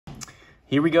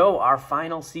Here we go, our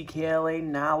final CKLA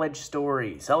knowledge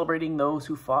story, celebrating those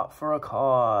who fought for a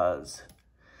cause.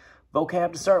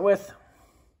 Vocab to start with.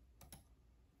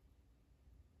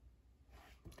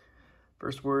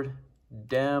 First word,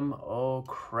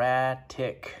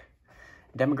 democratic.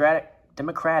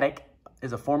 Democratic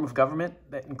is a form of government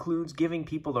that includes giving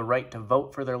people the right to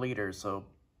vote for their leaders, so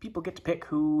people get to pick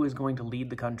who is going to lead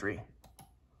the country.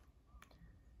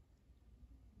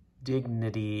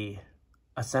 Dignity,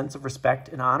 a sense of respect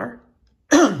and honor.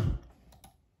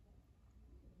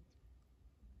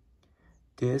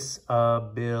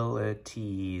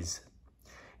 Disabilities.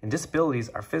 And disabilities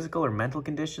are physical or mental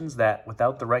conditions that,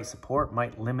 without the right support,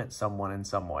 might limit someone in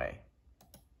some way.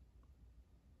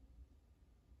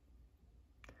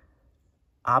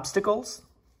 Obstacles.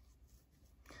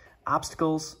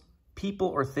 Obstacles, people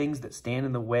or things that stand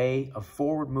in the way of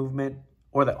forward movement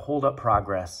or that hold up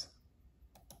progress.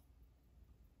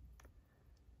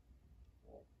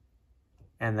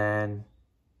 And then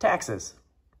taxes,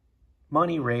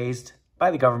 money raised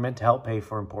by the government to help pay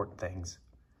for important things.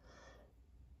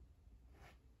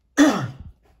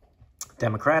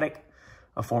 Democratic,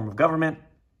 a form of government.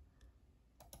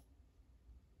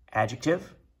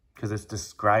 Adjective, because it's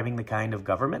describing the kind of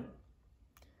government.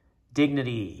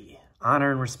 Dignity,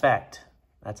 honor and respect.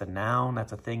 That's a noun,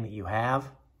 that's a thing that you have.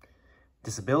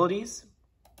 Disabilities,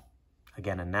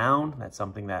 again, a noun, that's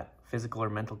something that physical or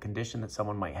mental condition that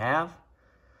someone might have.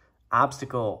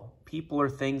 Obstacle, people or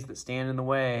things that stand in the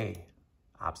way.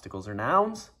 Obstacles are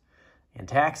nouns. And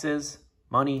taxes,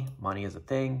 money. Money is a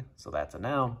thing, so that's a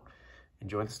noun.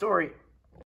 Enjoy the story.